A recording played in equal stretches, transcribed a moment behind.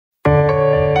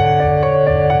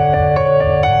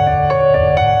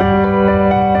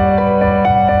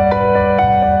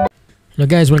Hello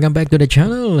guys, welcome back to the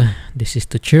channel. This is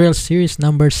tutorial series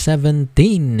number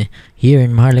 17 here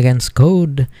in Maharlikans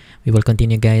code. We will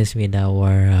continue guys with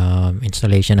our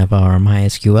installation of our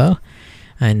MySQL,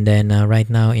 and then right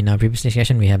now in our previous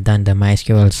discussion we have done the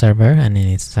MySQL server and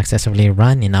it's successfully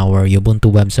run in our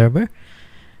Ubuntu web server.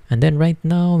 And then right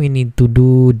now we need to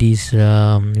do this,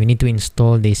 we need to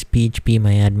install this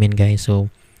phpMyAdmin guys. So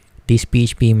this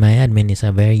phpMyAdmin is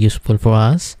very useful for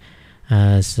us,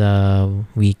 as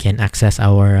we can access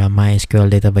our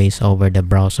MySQL database over the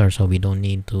browser, so we don't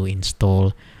need to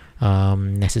install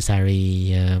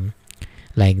necessary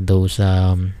like those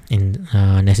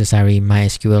necessary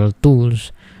MySQL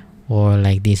tools, or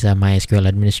like this MySQL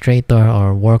administrator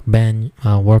or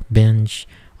workbench,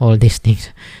 all these things.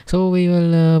 So we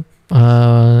will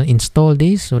install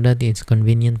this so that it's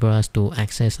convenient for us to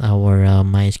access our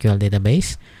MySQL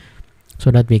database,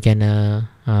 so that we can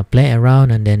play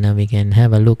around, and then we can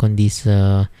have a look on this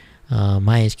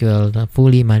MySQL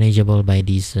fully manageable by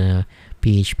this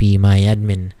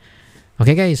phpMyAdmin.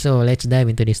 Okay guys, so let's dive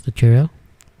into this tutorial.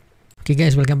 Okay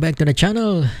guys, welcome back to the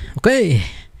channel. Okay,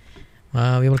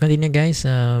 we will continue guys.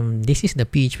 This is the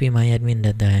phpMyAdmin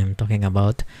that I'm talking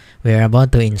about. We're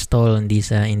about to install on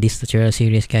this in this tutorial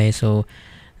series guys. So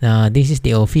this is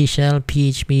the official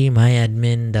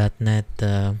phpMyAdmin.net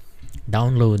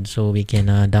download, so we can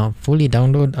fully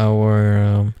download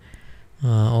our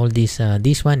all this.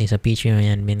 This one is a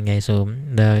phpMyAdmin guys. So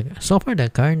so far the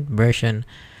current version,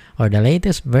 or the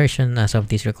latest version as of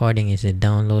this recording, is a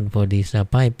download for this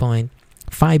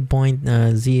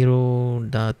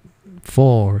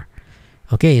 5.0.4.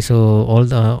 okay, so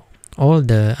all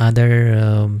the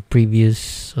other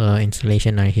previous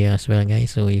installation are here as well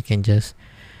guys. So you can just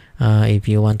if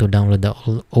you want to download the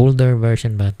older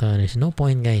version, but there's no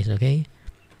point guys. Okay,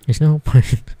 there's no point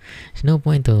there's no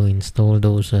point to install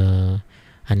those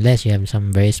unless you have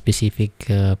some very specific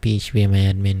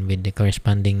phpMyAdmin with the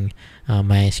corresponding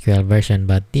MySQL version.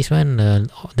 But this one,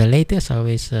 the latest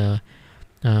always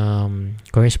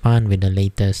correspond with the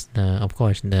latest, of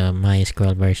course, the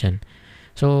MySQL version.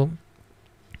 So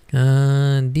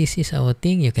this is our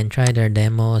thing. You can try their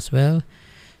demo as well.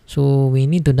 So we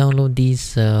need to download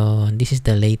this. This is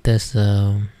the latest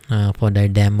for their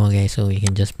demo guys, so we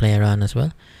can just play around as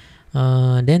well.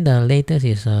 Then the latest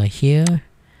is here.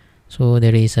 So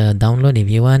there is a download if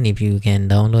you want, if you can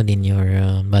download in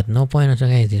your but no point also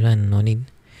guys, this one no need.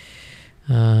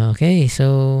 Okay,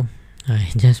 so I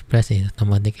just press it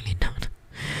automatically down.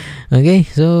 Okay,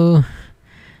 so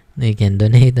you can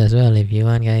donate as well if you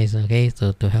want guys. Okay,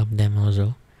 so to help them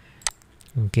also.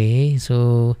 Okay,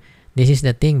 so this is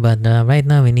the thing, but right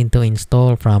now we need to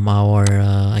install from our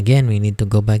again we need to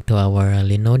go back to our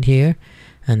Linode here,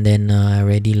 and then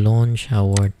already launch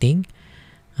our thing,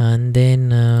 and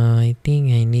then I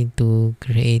think I need to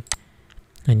create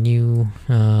a new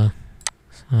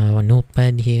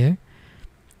notepad here.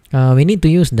 We need to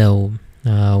use the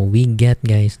wget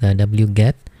guys, the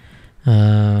wget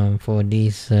for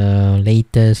this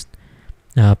latest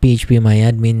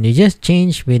phpMyAdmin. You just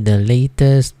change with the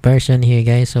latest version here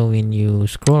guys. So when you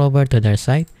scroll over to their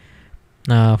site,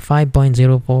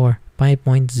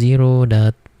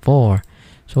 5.0.4.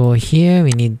 so here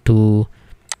we need to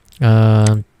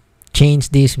change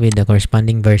this with the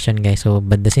corresponding version guys. So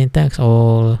but the syntax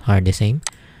all are the same,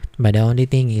 but the only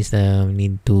thing is we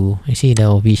need to see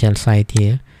the official site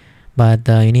here, but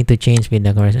you need to change with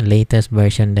the latest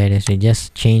version. That is, you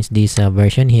just change this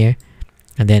version here,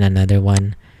 and then another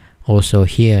one also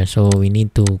here. So we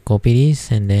need to copy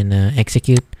this and then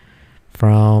execute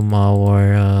from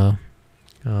our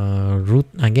root.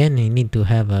 Again, you need to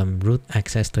have root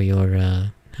access to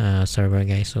your server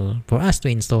guys, so for us to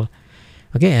install.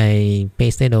 Okay, I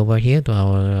pasted over here to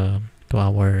our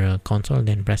console,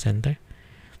 then press enter.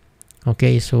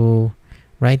 Okay, so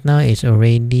right now it's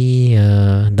already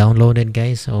downloaded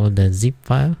guys, all the zip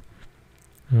file.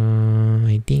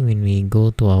 I think when we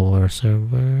go to our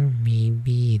server,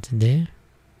 maybe it's there.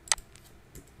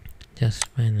 Just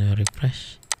find a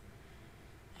refresh.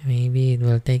 Maybe it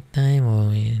will take time,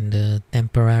 or in the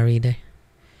temporary there.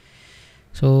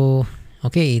 So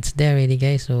okay, it's there already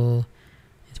guys. So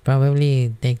it's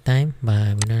probably take time,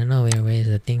 but we don't know where is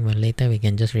the thing, but later we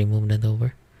can just remove that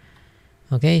over.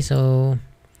 Okay, so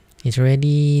it's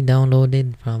already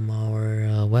downloaded from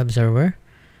our web server.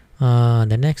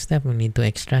 The next step, we need to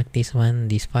extract this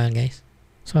file guys.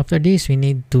 So after this, we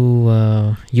need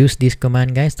to use this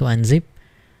command guys to unzip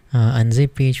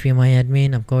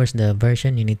phpMyAdmin. Of course, the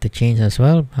version you need to change as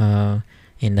well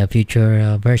in the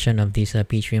future version of this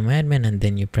phpMyAdmin, and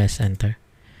then you press enter.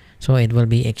 So it will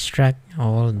be extract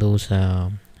all those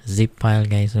zip file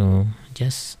guys. So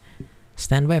just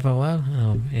stand by for a while.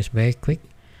 It's very quick.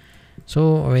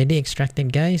 So already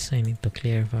extracted, guys. I need to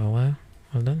clear for a while.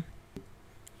 Hold on.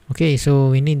 Okay, so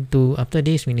we need to, after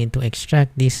this, we need to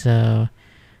extract this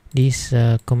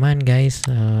command, guys.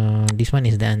 This one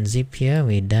is the unzip here.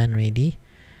 We're done already.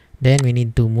 Then we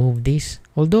need to move this.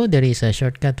 Although there is a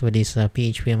shortcut for this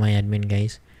phpMyAdmin,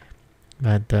 guys,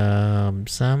 but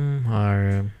some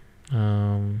are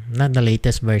not the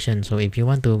latest version. So if you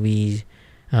want to be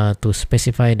to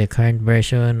specify the current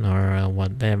version or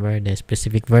whatever the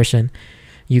specific version,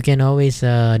 you can always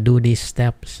do these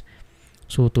steps.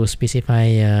 So to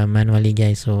specify manually,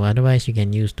 guys. So otherwise you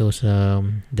can use those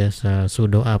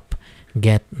sudo apt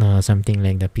get something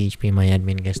like the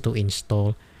phpMyAdmin, guys, to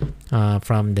install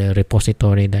from the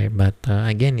repository there. But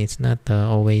again, it's not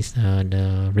always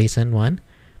the recent one,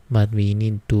 but we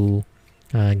need to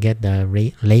get the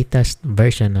latest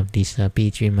version of this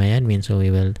phpMyAdmin. So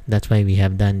that's why we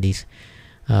have done this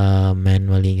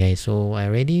manually, guys. So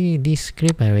this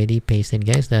script I already pasted,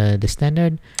 guys. The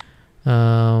standard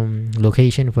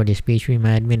location for this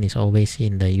phpMyAdmin is always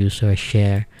in the user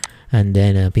share and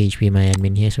then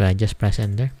phpMyAdmin here. So I just press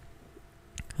enter.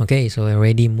 Okay, so I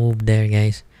already moved there,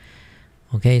 guys.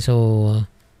 Okay, so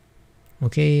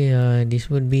this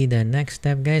would be the next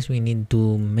step, guys. We need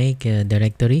to make a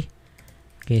directory.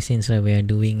 Okay, since we are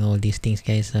doing all these things,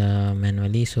 guys,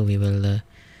 manually, so we will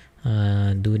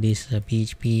do this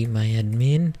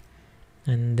phpMyAdmin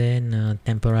and then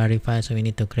temporary files. So we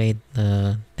need to create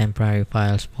temporary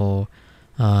files for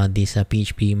this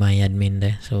phpMyAdmin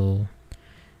there. So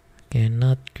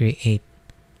cannot create.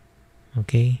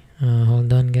 Okay,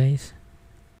 hold on, guys.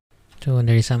 So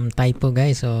there is some typo,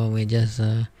 guys, so we just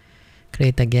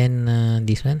create again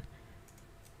this one.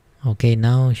 Okay,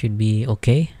 now should be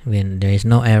okay when there is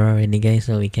no error already, guys,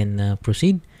 so we can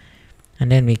proceed,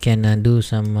 and then we can do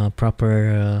some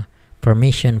proper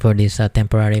permission for this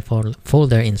temporary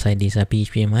folder inside this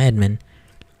phpMyAdmin.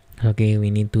 Okay,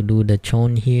 we need to do the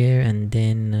chown here, and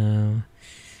then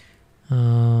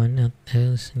what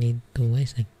else need to, what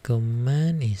is the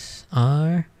command is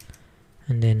R,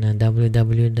 and then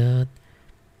www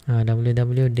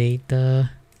data,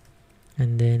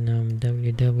 and then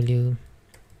www,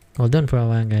 hold on for a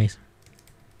while, guys,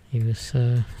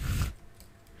 user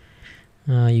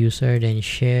then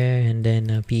share, and then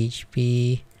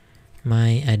phpMyAdmin.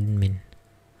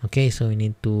 Okay, so we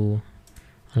need to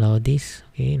allow this.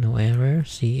 Okay, no error,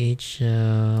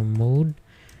 chmod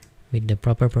with the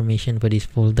proper permission for this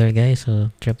folder, guys.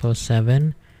 So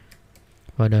 777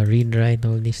 for the read write,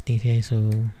 all these things, guys.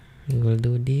 So we will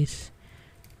do this,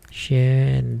 share,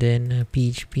 and then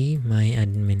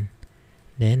phpMyAdmin,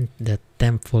 then the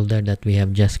temp folder that we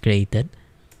have just created.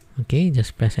 Okay,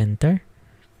 just press enter,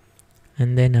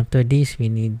 and then after this we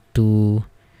need to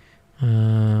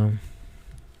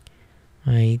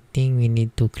I think we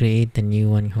need to create a new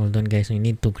one. Hold on, guys, we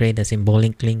need to create a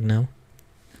symbolic link now.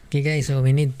 Okay, guys, so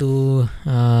we need to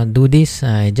do this.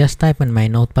 I just type on my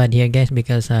notepad here, guys,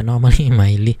 because normally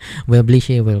my weblist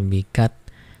here will be cut,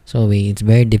 so it's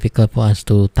very difficult for us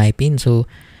to type in. So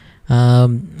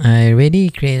I already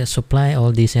supply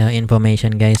all this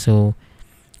information, guys. So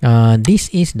this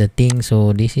is the thing.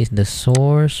 So this is the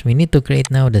source. We need to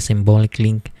create now the symbolic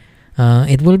link.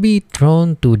 It will be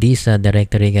thrown to this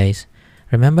directory, guys.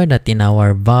 Remember that in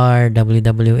our var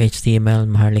www.html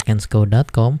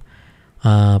maharlikanscode.com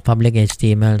public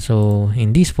HTML. So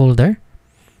in this folder,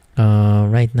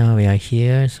 right now we are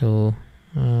here. So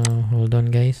hold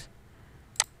on, guys.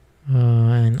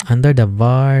 And under the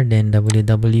var, then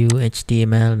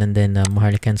www.html, and then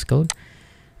Maharlikans code.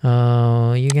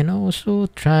 You can also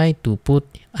try to put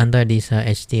under this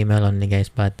HTML only, guys,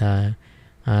 but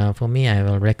for me, I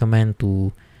will recommend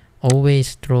to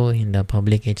always throw in the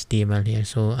public HTML here.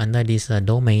 So under this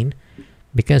domain,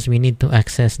 because we need to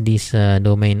access this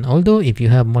domain. Although if you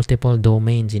have multiple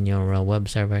domains in your web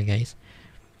server, guys,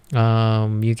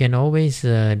 you can always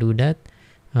do that.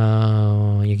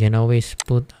 You can always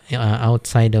put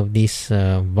outside of this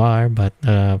var, but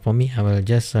for me, I will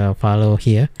just follow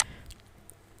here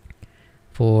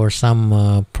for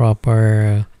some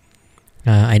proper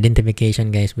identification,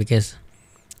 guys, because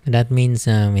that means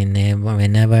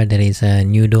whenever there is a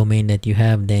new domain that you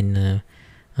have, then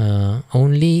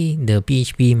only the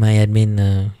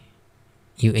phpMyAdmin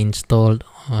you installed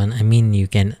on, you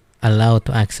can allow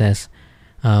to access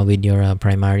with your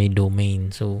primary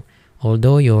domain. So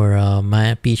although your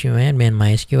phpMyAdmin,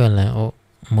 MySQL,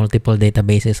 multiple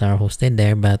databases are hosted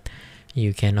there, but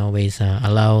you can always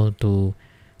allow to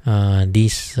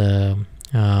this in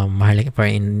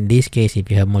this case, if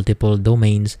you have multiple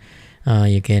domains,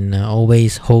 you can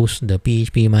always host the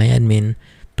phpMyAdmin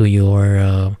to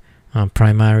your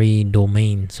primary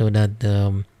domain, so that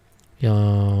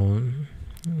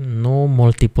no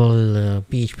multiple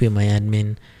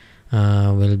phpMyAdmin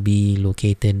will be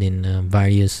located in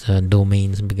various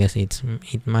domains, because it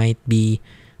might be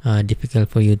difficult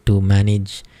for you to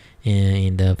manage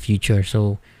in the future.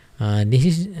 So this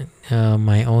is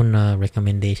my own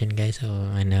recommendation, guys,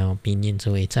 and opinion,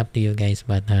 so it's up to you guys.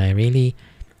 But I really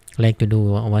like to do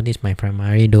what is my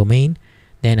primary domain,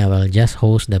 then I will just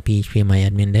host the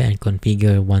phpMyAdmin there and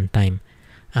configure one time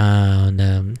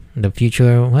the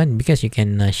future one, because you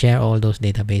can share all those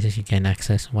databases you can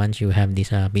access once you have this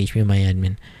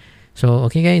phpMyAdmin. So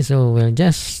okay guys, so we'll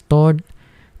just store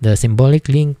the symbolic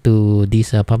link to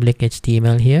this public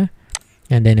HTML here,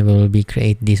 and then we will be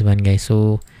create this one, guys.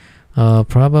 So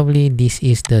probably this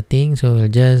is the thing, so we'll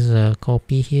just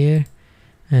copy here,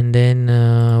 and then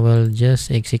we'll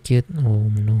just execute. Oh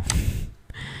no,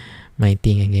 my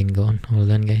thing again gone.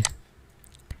 Hold on, guys.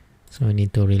 So I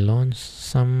need to relaunch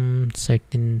some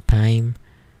certain time.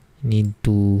 Need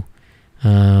to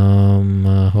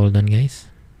hold on, guys.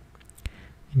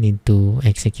 I need to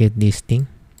execute this thing.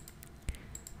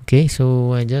 Okay,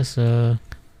 so I just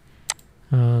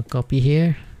copy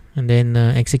here and then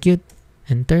execute,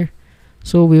 enter.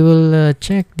 So we will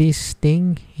check this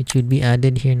thing. It should be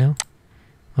added here now.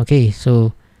 Okay,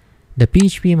 so the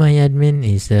phpMyAdmin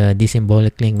is the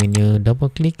symbolic link. When you double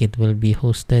click, it will be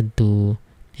hosted to,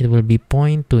 it will be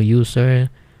point to user,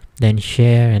 then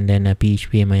share, and then a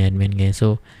phpMyAdmin, guys.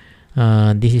 So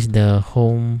this is the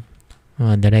home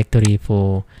directory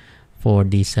for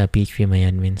this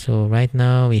phpMyAdmin. So right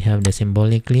now we have the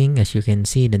symbolic link. As you can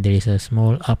see that there is a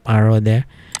small up arrow there,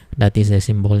 that is a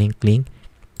symbolic link.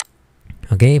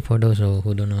 Okay, for those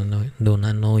who do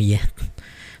not know yet.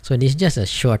 So this is just a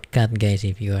shortcut, guys.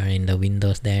 If you are in the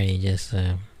Windows there, you just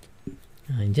a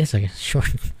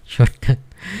shortcut.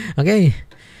 Okay,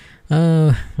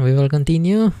 we will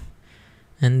continue,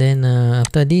 and then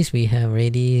after this we have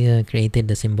already created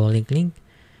the symbolic link.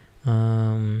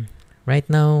 Right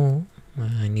now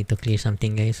I need to clear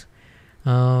something, guys.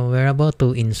 We're about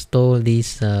to install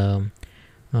this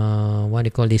what do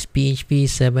you call this, PHP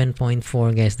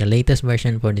 7.4, guys, the latest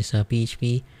version for this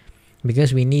PHP,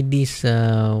 because we need this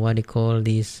what do you call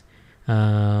this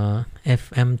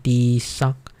FMT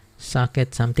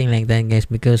socket, something like that, guys,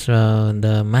 because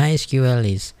the MySQL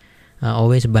is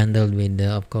always bundled with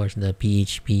of course the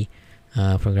PHP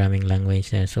programming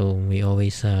language there. So we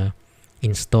always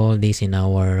install this in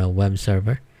our web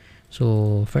server.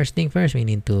 So first thing first, we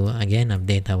need to again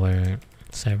update our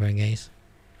server, guys,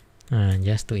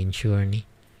 just to ensure ni.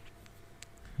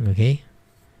 Okay,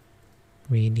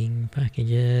 reading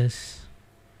packages.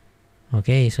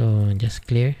 Okay, so just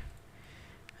clear.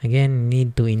 Again,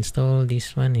 need to install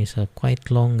this one. Is quite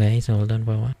long, guys. Hold on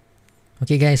for a while.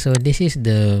 Okay, guys, so this is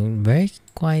the very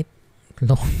quite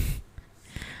long.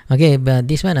 Okay, but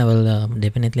this one I will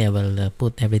definitely I will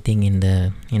put everything in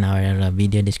our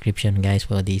video description, guys,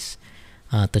 for this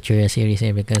tutorial series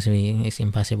here, because it's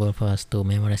impossible for us to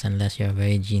memorize unless you're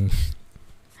very genius.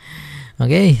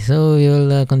 Okay, so we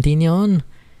will continue on.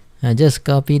 Just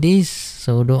copy this,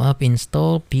 sudo apt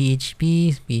install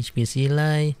php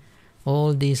CLI,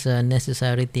 all these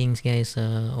necessary things, guys,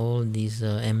 all these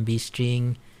mb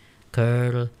string,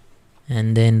 curl,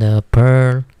 and then the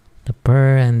perl,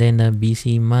 and then the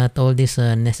bcmat, all this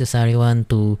necessary one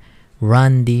to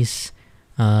run this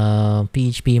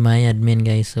phpMyAdmin,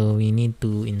 guys. So we need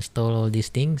to install all these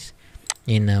things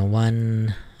in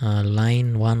one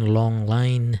long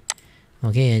line.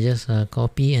 Okay, I just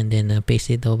copy and then paste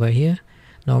it over here.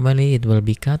 Normally it will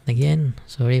be cut again,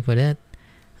 sorry for that.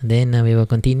 Then we will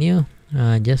continue.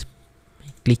 Just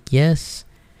click yes.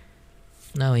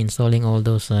 Now installing all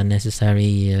those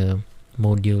necessary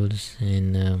modules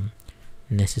and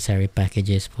necessary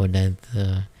packages for that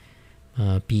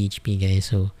PHP, guys.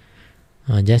 So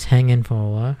just hang in for a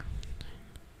while.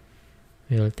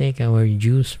 We'll take our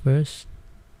juice first.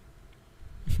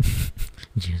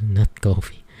 Juice, not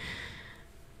coffee.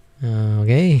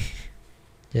 Okay,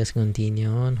 just continue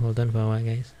on. Hold on for a while,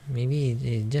 guys. Maybe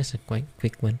it's just a quite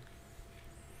quick one,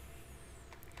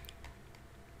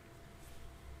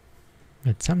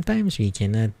 but sometimes we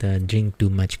cannot drink too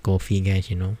much coffee,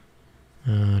 guys, you know.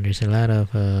 There's a lot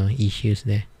of issues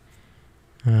there.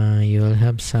 You will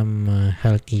have some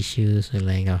health issues,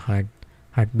 like a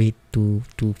heartbeat too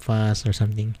fast or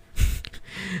something.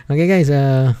 Okay, guys,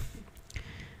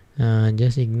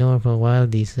 just ignore for a while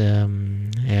this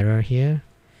error here.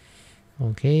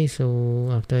 Okay, so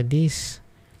after this,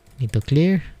 need to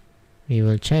clear. We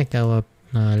will check our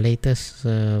latest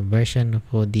version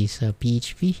for this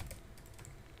PHP.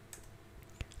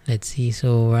 let's see.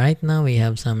 So right now we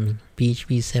have some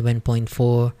PHP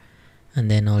 7.4 and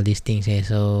then all these things here.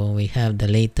 So we have the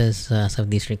latest as of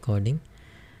this recording.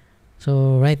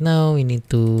 So right now we need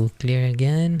to clear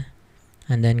again,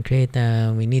 and then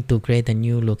we need to create a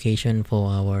new location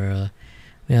for our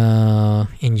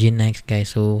Nginx, guys.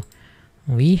 So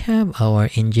we have our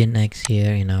Nginx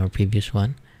here in our previous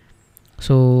one.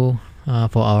 So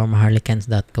for our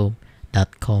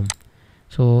Maharlikans.com.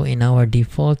 So in our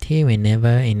default here, we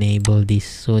never enable this.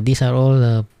 So these are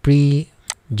all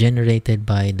pre-generated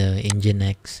by the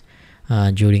Nginx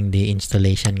during the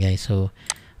installation, guys. So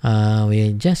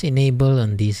we just enable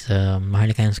on this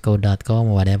maharlikanscode.com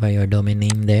or whatever your domain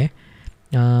name there.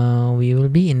 We will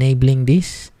be enabling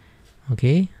this.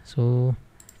 Okay, so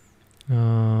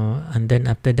and then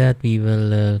after that we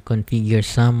will configure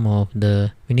some of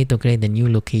we need to create a new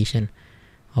location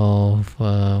of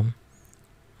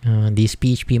this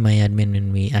phpMyAdmin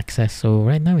when we access. So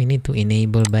right now we need to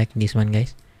enable back this one,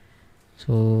 guys.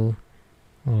 So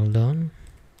hold on,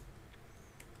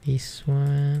 this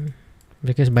one,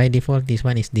 because by default this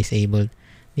one is disabled.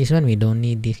 This one we don't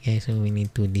need this, guys, so we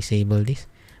need to disable this.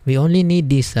 We only need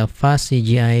this fast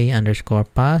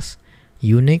CGI_pass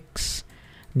Unix.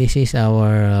 This is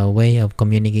our way of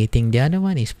communicating. The other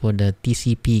one is for the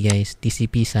TCP, guys,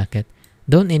 TCP socket.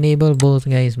 Don't enable both,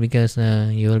 guys, because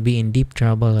you will be in deep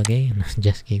trouble. Okay,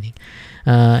 just kidding.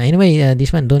 Anyway,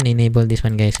 this one, don't enable this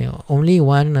one, guys. Only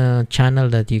one channel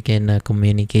that you can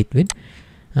communicate with,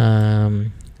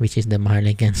 which is the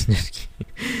Maharlikans.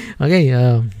 Okay,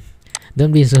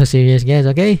 don't be so serious, guys.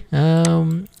 Okay,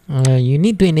 you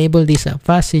need to enable this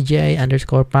fast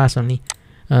CGI_pass only.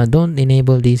 Don't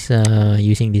enable this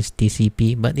using this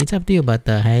TCP, but it's up to you. But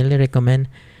I highly recommend,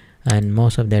 and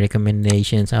most of the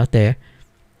recommendations out there,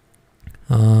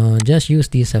 just use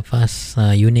this fast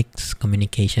Unix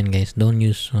communication, guys. Don't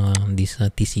use this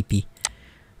TCP,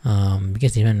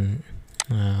 because even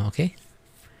okay,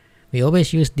 we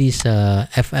always use this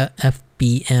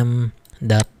phpm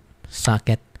dot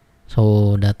socket.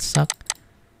 So that suck.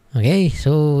 Okay,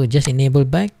 so just enable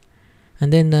back. And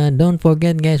then don't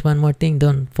forget, guys, one more thing.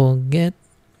 Don't forget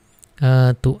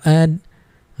to add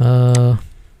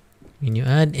when you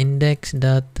add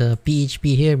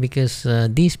index.php here, because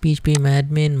this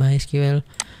phpMyAdmin, MySQL,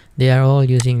 they are all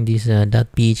using this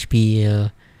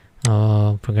 .php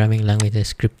programming language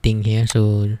scripting here.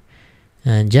 So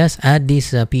just add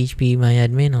this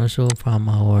phpMyAdmin also from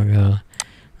our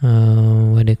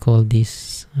what they call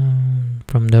this,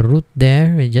 from the root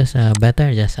there. Just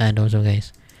better just add also,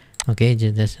 guys. Okay,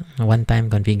 just one-time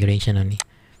configuration only.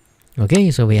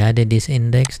 Okay, so we added this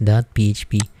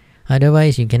index.php.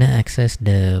 Otherwise you cannot access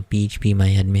the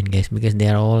phpMyAdmin, guys, because they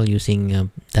are all using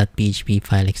 .php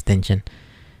file extension.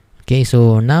 Okay,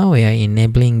 so now we are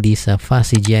enabling this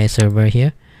fast CGI server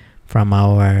here from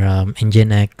our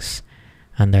Nginx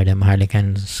under the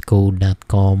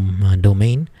maharlikanscode.com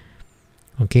domain.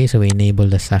 Okay, so we enable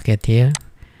the socket here,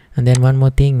 and then one more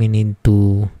thing, we need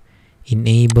to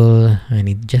enable, I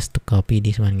need just to copy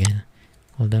this one, guys.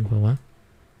 Hold on for a while.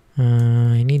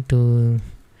 I need to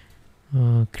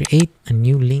create a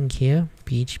new link here,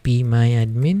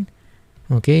 phpMyAdmin.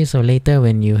 Okay, so later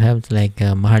when you have like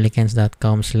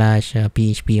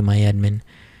maharlikans.com/phpMyAdmin,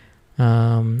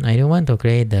 I don't want to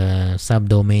create a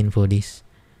subdomain for this.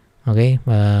 Okay,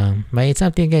 but it's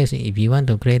up to you, guys. If you want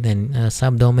to create a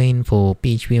subdomain for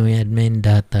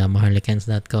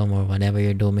phpMyAdmin.maharlikans.com or whatever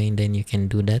your domain, then you can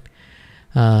do that.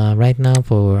 Right now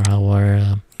for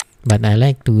our but I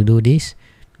like to do this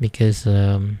because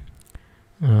no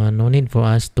need for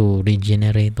us to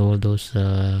regenerate all those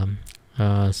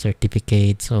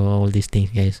certificates or all these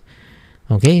things, guys.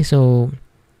 Okay, so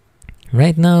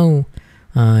right now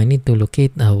I need to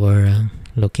locate our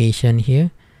location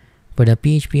here for the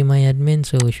phpMyAdmin.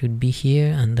 So it should be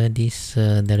here under this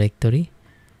directory.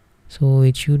 So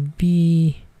it should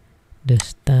be the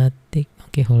static.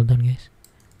 Okay, hold on, guys.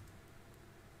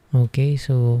 Okay,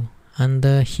 so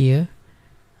under here,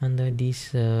 under this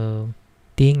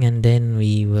thing, and then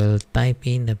we will type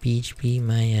in the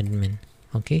phpMyAdmin.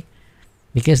 Okay,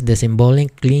 because the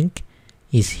symbolic link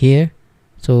is here.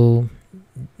 So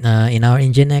in our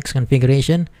Nginx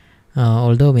configuration,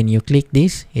 although when you click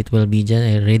this, it will be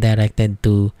just redirected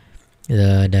to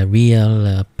the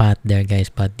real path there, guys.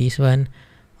 But this one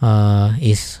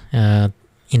is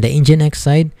in the Nginx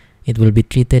side, it will be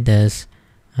treated as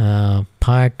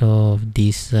part of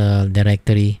this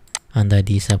directory under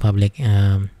this public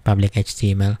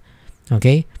HTML.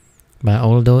 Okay, but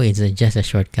although it's just a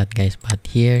shortcut, guys, but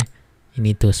here you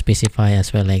need to specify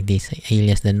as well, like this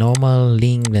alias, the normal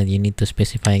link that you need to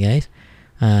specify, guys.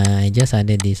 I just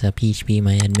added this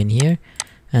phpMyAdmin here,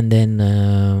 and then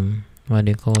what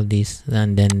do you call this,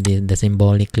 and then the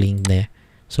symbolic link there.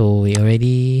 So we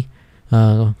already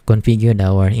configured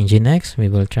our Nginx. We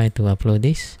will try to upload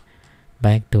this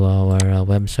back to our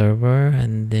web server,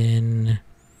 and then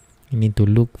we need to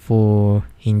look for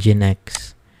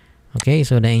Nginx. Okay,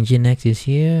 so the Nginx is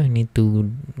here. I need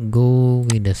to go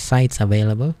with the sites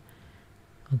available.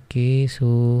 Okay,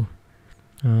 so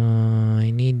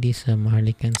I need this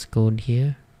Maharlikans code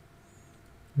here,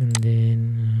 and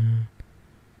then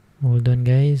hold on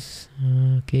guys.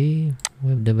 Okay,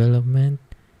 web development,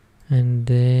 and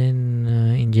then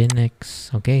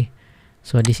Nginx. Okay,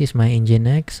 so this is my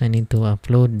Nginx. I need to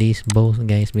upload these both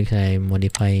guys because I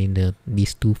modified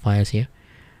these two files here.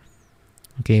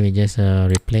 Okay, we just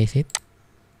replace it,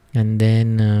 and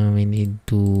then we need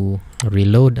to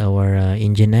reload our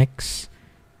Nginx.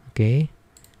 Okay,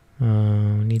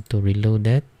 need to reload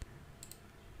that.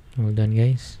 Hold on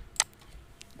guys.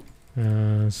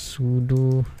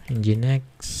 Sudo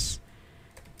Nginx,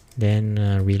 then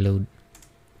reload.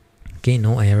 Okay,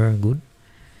 no error, good.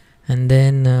 And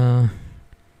then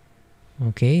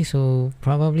okay, so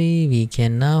probably we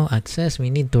can now access. We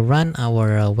need to run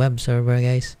our web server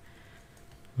guys.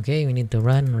 Okay, we need to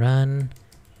run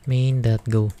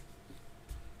main.go.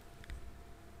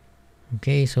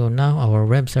 Okay, so now our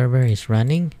web server is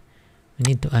running.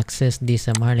 We need to access this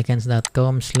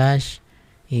maharlikans.com/.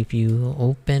 If you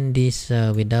open this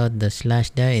without the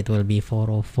slash there, it will be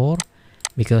 404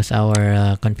 because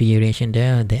our configuration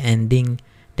there, the end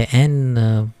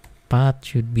path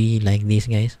should be like this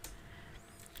guys.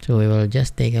 So we will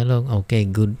just take a look. Okay,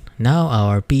 good. Now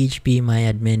our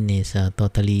phpMyAdmin is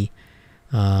totally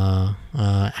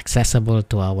accessible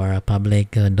to our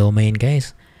public domain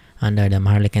guys under the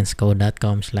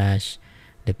maharlikanscode.com/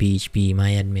 the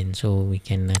phpMyAdmin. So we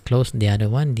can close the other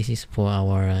one. This is for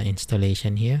our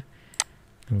installation here.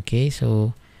 Okay,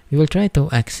 so we will try to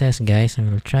access guys, and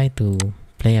we'll try to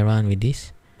play around with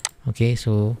this. Okay,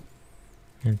 so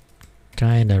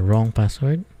try the wrong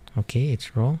password. Okay,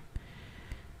 it's wrong.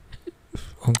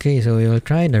 Okay, so we will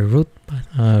try the root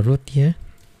here.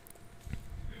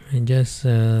 And just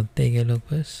take a look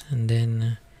first, and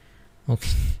then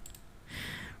okay.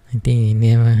 I think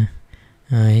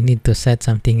I need to set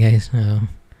something guys.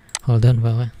 Hold on for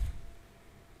a while.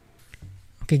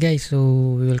 Okay guys, so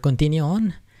we will continue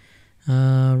on.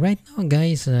 Right now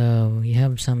guys, we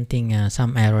have something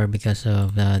some error because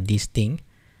of this thing,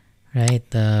 right?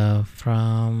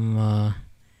 From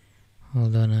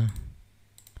hold on,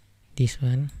 this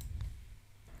one.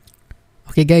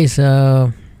 Okay guys,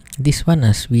 this one,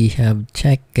 as we have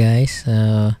checked guys,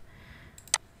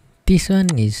 this one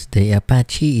is the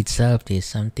Apache itself is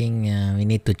something we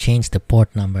need to change the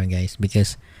port number guys,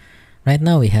 because right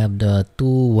now we have the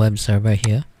two web server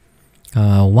here.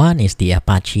 One is the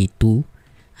Apache 2,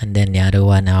 and then the other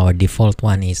one, our default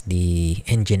one, is the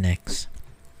Nginx.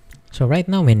 So right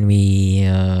now when we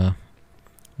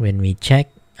check,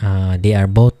 they are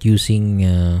both using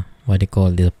what they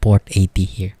call the port 80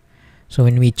 here. So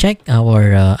when we check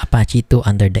our Apache 2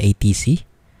 under the ATC,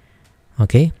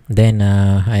 okay, then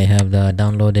I have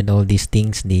downloaded all these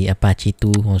things, the Apache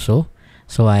 2 also.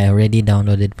 So I already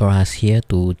downloaded for us here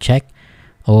to check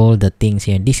all the things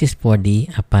here. This is for the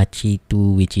Apache 2,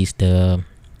 which is the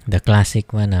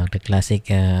classic one, the classic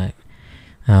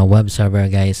web server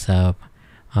guys,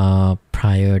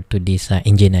 prior to this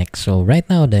Nginx. So right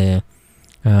now the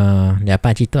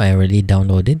Apache 2 I already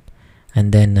downloaded,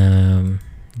 and then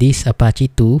this Apache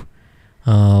 2,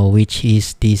 which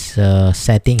is this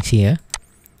settings here,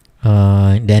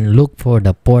 then look for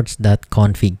the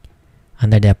ports.config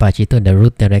under the Apache 2, the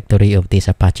root directory of this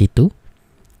Apache 2.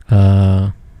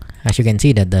 As you can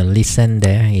see that the listen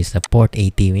there is a port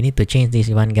 80. We need to change this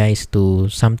one guys to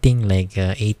something like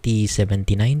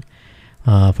 8079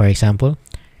 for example.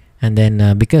 And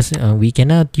then because we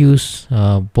cannot use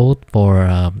both for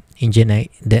Nginx,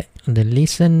 the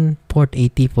listen port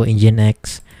 80 for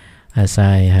Nginx, as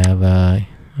I have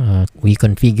we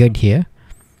configured here.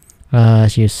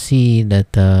 As you see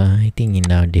that I think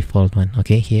in our default one,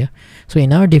 okay, here. So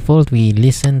in our default we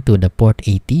listen to the port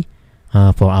 80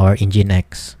 for our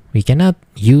Nginx. We cannot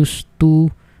use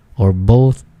two or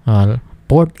both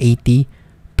port 80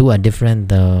 to a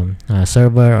different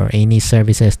server or any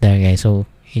services there guys. So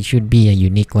it should be a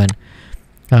unique one.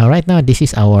 Right now this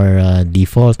is our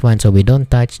default one, so we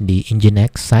don't touch the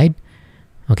Nginx side.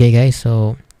 Okay guys,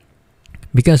 so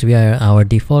because our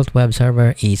default web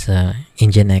server is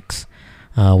Nginx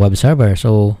web server,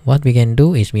 so what we can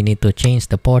do is we need to change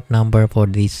the port number for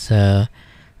this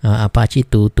Apache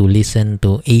 2 to listen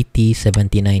to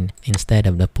 8079 instead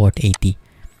of the port 80.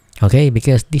 Okay,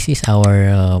 because this is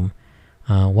our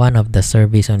one of the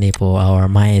service only for our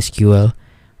MySQL.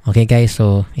 Okay guys,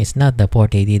 so it's not the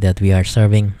port 80 that we are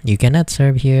serving. You cannot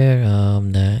serve here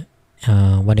the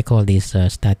what they call this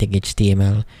static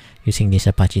HTML using this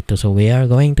Apache 2. So we are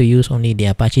going to use only the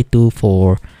Apache 2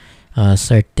 for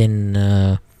certain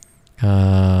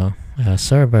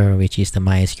server, which is the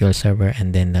MySQL server,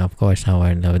 and then of course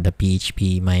our the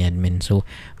phpMyAdmin. So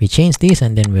we change this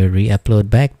and then we'll re-upload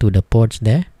back to the ports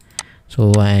there.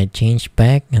 So I change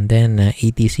back and then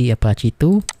etc Apache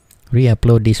 2,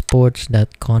 re-upload this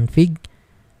ports.config.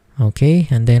 Okay,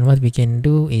 and then what we can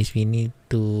do is we need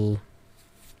to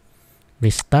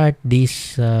restart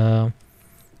this what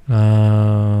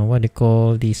they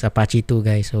call this Apache 2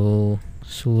 guys. So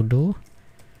sudo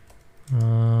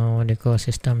what they call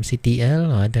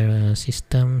systemctl or other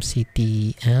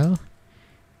systemctl,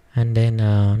 and then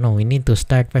no, we need to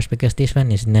start first because this one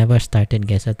is never started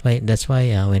guys. That's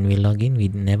why when we log in we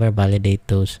never validate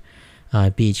those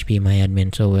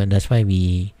phpMyAdmin. So that's why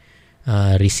we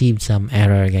received some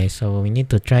error guys. So we need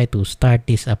to try to start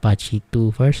this Apache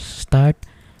 2 first. Start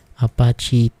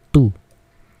Apache 2.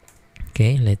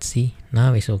 Okay, let's see,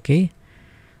 now it's okay.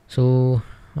 So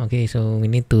okay, so we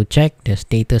need to check the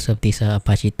status of this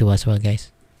Apache 2 as well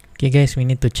guys. Okay guys, we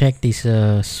need to check this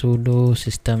sudo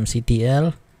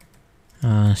systemctl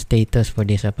status for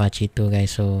this Apache 2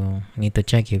 guys. So we need to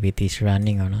check if it is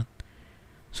running or not.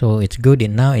 So it's good.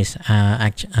 It now is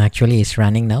actually it's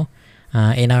running now.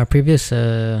 In our previous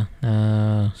as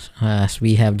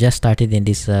we have just started in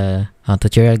this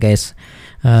tutorial guys,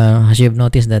 as you've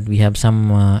noticed that we have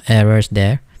some errors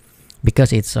there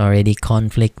because it's already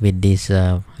conflict with this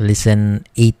listen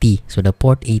 80. So the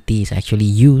port 80 is actually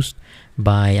used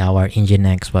by our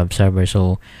Nginx web server.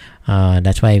 So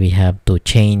that's why we have to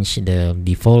change the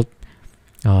default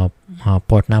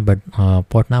port number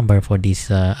for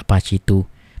this Apache 2,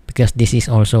 because this is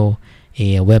also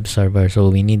a web server, so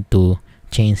we need to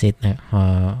change it.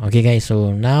 Okay guys,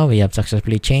 so now we have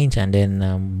successfully changed, and then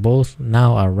both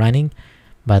now are running,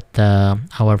 but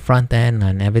our front end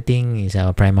and everything is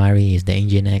our primary is the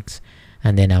Nginx,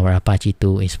 and then our Apache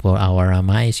 2 is for our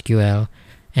MySQL,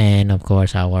 and of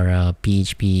course our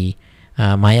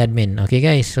phpMyAdmin. Okay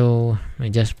guys, so we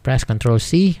just press Ctrl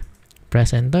C,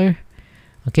 press enter.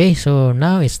 Okay, so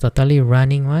now it's totally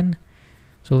running one.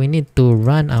 So we need to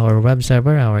run our web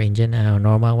server, our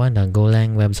normal one, the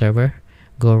Golang Web Server.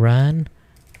 Go run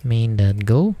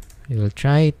main.go. We will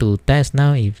try to test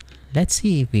now. Let's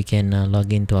see if we can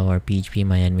log into our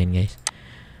phpMyAdmin guys.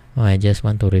 Oh, I just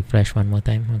want to refresh one more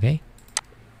time. Okay.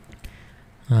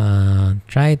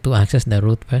 Try to access the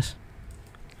root first.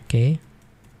 Okay.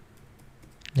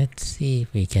 Let's see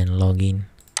if we can log in.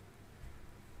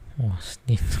 Oh,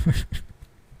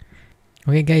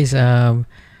 okay guys,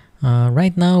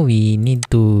 right now we need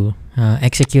to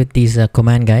execute this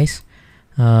command guys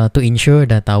to ensure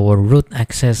that our root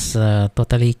access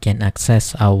totally can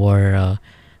access our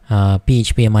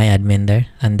phpMyAdmin there.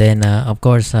 And then of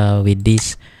course with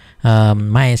this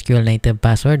MySQL native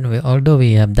password, although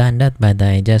we have done that, but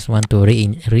I just want to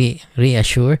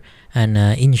reassure and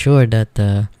ensure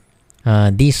that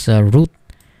this root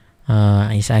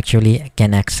is actually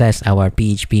can access our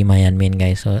phpMyAdmin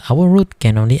guys. So our root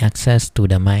can only access to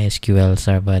the MySQL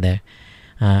server there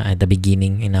at the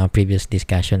beginning in our previous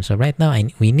discussion. So right now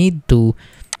we need to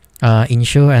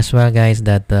ensure as well guys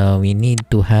that we need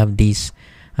to have this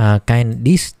kind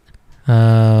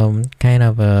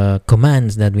of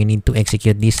commands that we need to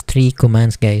execute, these 3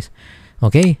 commands guys.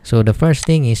 Okay, so the first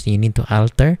thing is you need to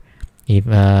alter if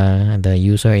the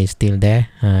user is still there.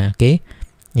 Okay,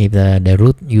 if the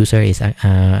root user is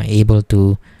able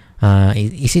to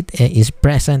is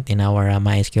present in our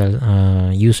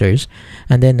MySQL users,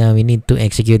 and then we need to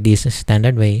execute this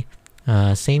standard way.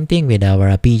 Same thing with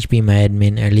our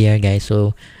phpMyAdmin earlier guys.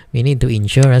 So we need to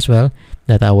ensure as well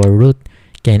that our root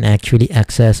can actually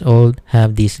access all,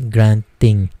 have this grant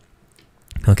thing.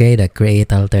 Okay, the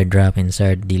create, alter, drop,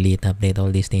 insert, delete, update, all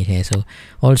these things here. So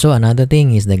also another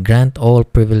thing is the grant all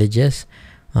privileges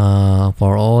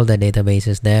for all the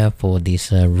databases there for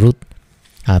this root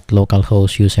at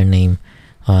localhost username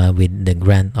with the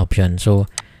grant option. So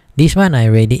this one I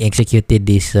already executed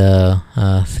this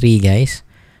 3 guys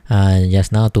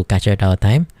just now to catch out our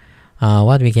time.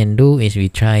 What we can do is we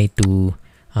try to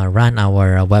run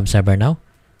our web server now.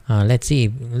 Let's see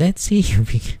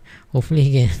if we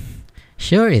hopefully can.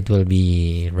 Sure, it will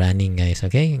be running guys.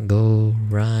 Okay, go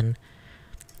run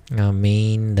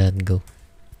main.go.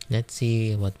 Let's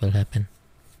see what will happen.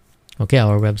 Okay,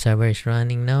 our web server is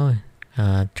running now.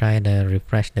 Try to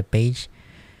refresh the page.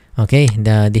 Okay,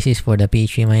 this is for the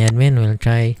phpMyAdmin. We'll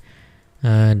try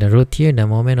the root here, the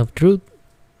moment of truth.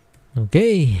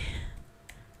 Okay.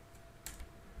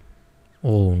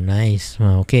 Oh, nice.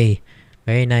 Okay,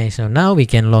 very nice. So now we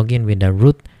can log in with the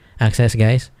root access,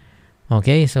 guys.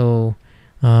 Okay, so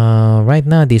right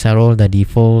now these are all the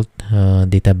default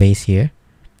database here.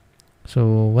 So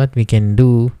what we can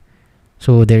do,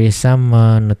 so there is some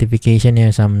notification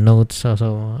here, some notes.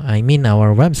 So I mean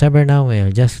our web server now.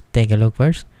 We'll just take a look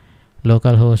first.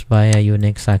 Localhost via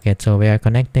Unix socket. So we are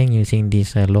connecting using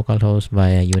this localhost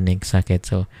via Unix socket.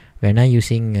 So we're not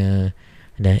using the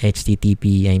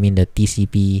HTTP, I mean the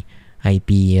TCP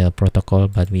IP protocol,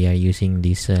 but we are using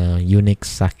this Unix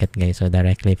socket, guys. So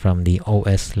directly from the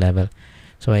OS level.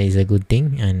 So it's a good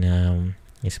thing, and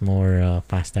it's more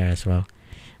faster as well.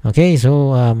 Okay,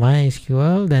 so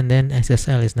MySQL and then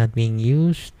SSL is not being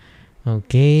used.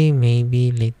 Okay,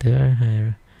 maybe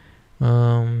later.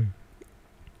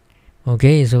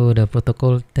 Okay, so the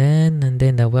protocol 10, and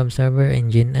then the web server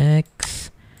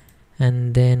Nginx,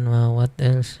 and then what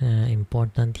else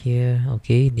important here?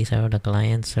 Okay, these are the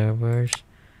client servers,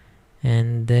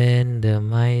 and then the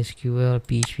MySQL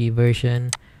PHP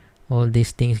version, all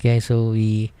these things, guys. So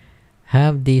we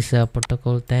have this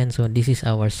protocol 10. So this is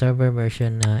our server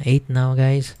version 8 now,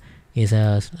 guys. Is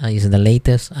the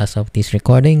latest as of this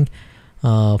recording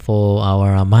for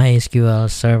our MySQL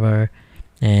server.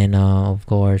 And of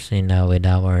course with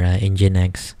our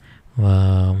Nginx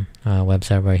web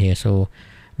server here. So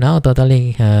now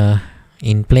totally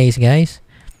in place, guys.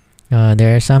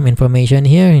 There are some information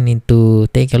here you need to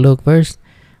take a look first.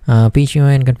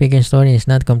 phpMyAdmin configuration story is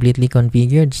not completely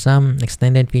configured. Some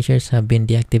extended features have been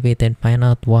deactivated. Find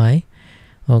out why.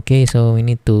 Okay, so we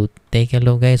need to take a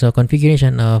look, guys. So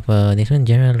configuration of this one,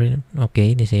 general,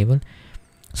 okay, disabled.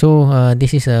 So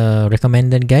this is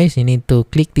recommended, guys. You need to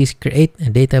click this create a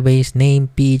database name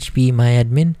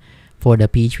phpMyAdmin for the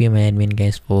phpMyAdmin,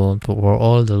 guys, for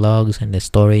all the logs and the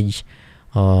storage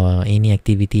or any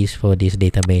activities for this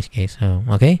database, guys. So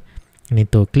okay, you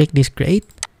need to click this create.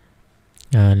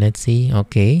 Let's see.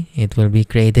 Okay, it will be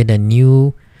created a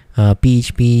new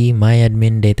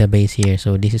phpMyAdmin database here.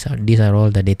 So these are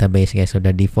all the database, guys. So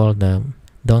the default,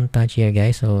 don't touch here,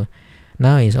 guys. So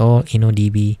now it's all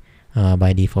InnoDB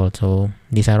by default. So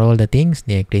these are all the things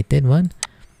they created.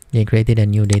 They created a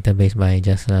new database by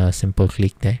just a simple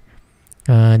click there.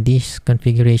 This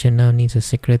configuration now needs a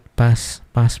secret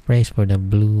passphrase for the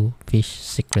bluefish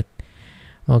secret.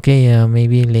 Okay,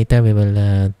 maybe later we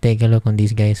will take a look on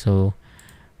these, guys. So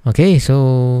okay,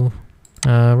 so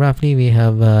roughly we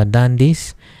have done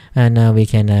this, and we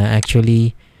can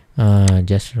actually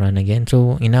just run again.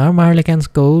 So in our Maharlikans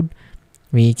code,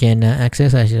 we can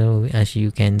access, as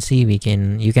you can see,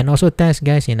 you can also test,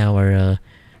 guys, in our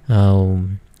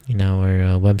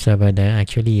web server there.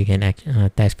 Actually you can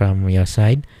test from your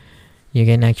side. You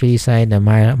can actually cite the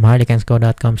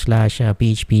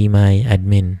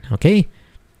maharlikanscode.com/phpMyAdmin. Okay,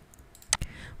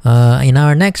 in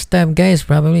our next step, guys,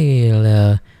 probably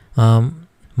we'll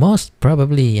most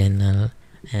probably and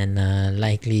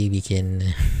likely we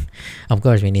can of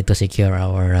course we need to secure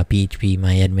our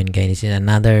phpMyAdmin, guys. This is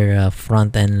another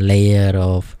front-end layer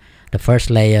of the first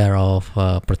layer of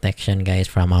protection, guys,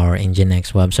 from our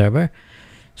Nginx web server.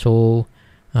 So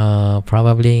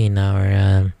probably in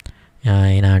our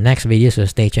next video, so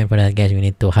stay tuned for that, guys. We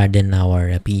need to harden our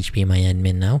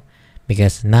phpMyAdmin now,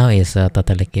 because now is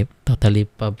totally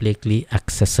publicly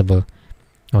accessible.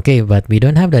 Okay, but we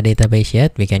don't have the database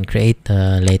yet. We can create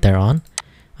later on.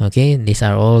 Okay, these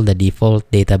are all the default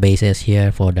databases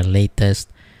here for the latest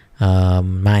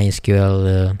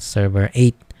MySQL Server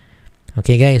 8.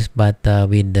 Okay, guys, but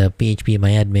with the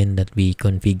phpMyAdmin that we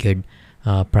configured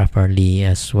properly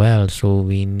as well. So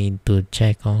we need to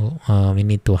check. We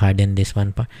need to harden this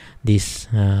this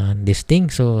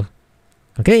thing. So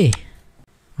okay,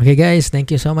 guys, thank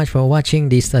you so much for watching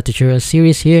this tutorial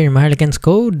series here in Maharlikans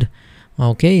Code.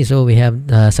 Okay, so we have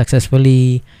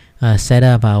successfully set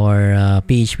up our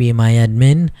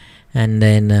phpMyAdmin, and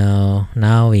then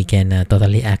now we can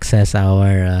totally access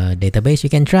our database. You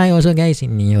can try also, guys,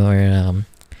 in your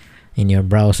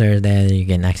browser there. You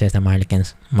can access the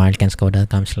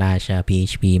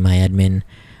maharlikanscode.com/phpMyAdmin.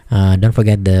 Don't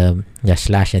forget the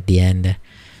slash at the end.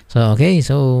 So okay,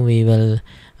 so we will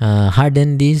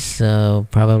harden this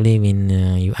probably when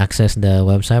you access the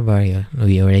web server.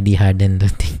 We already hardened the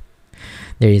thing.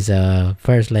 There is a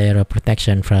first layer of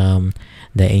protection from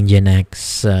the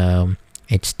Nginx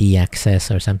HD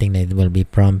access or something that will be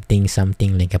prompting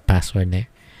something like a password there,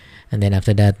 and then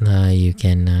after that you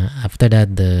can after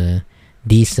that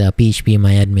this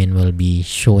phpMyAdmin will be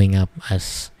showing up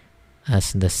as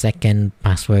the second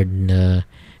password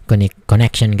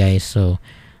connection, guys. So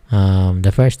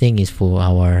The first thing is for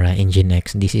our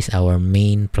Nginx. This is our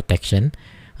main protection,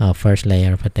 first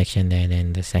layer of protection there.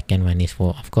 Then the second one is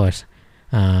for, of course,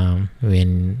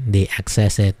 when they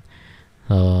access it,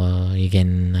 so you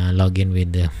can log in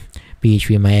with the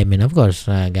phpMyAdmin, of course,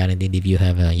 guaranteed if you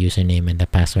have a username and the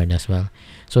password as well.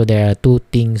 So there are two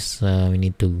things we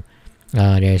need to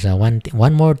there's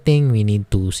one more thing we need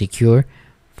to secure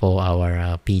for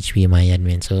our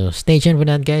phpMyAdmin. So stay tuned for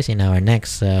that, guys, in our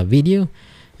next video.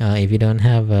 If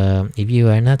you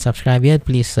are not subscribed yet,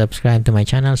 please subscribe to my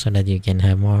channel so that you can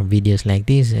have more videos like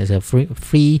this. It's a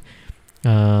free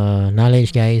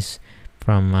knowledge, guys,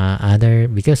 from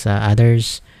because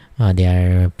others they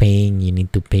are paying. You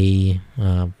need to pay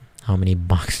how many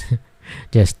bucks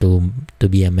just to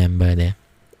be a member there.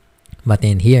 But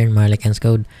in here in Maharlikans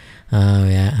Code,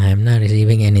 I'm not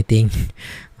receiving anything.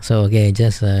 So okay,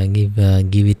 just give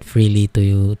it freely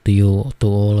to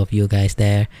all of you guys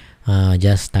there.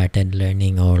 Just started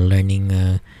learning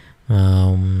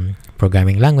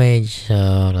programming language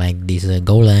like this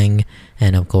Golang,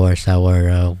 and of course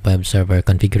our web server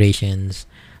configurations,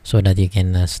 so that you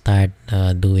can start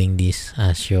doing this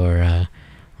as your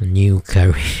new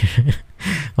career.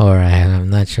 Or I'm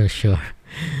not so sure.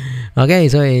 Okay,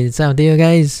 so it's up to you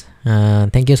guys.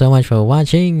 Thank you so much for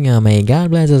watching. May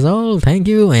God bless us all. Thank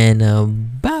you,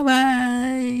 and bye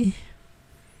bye.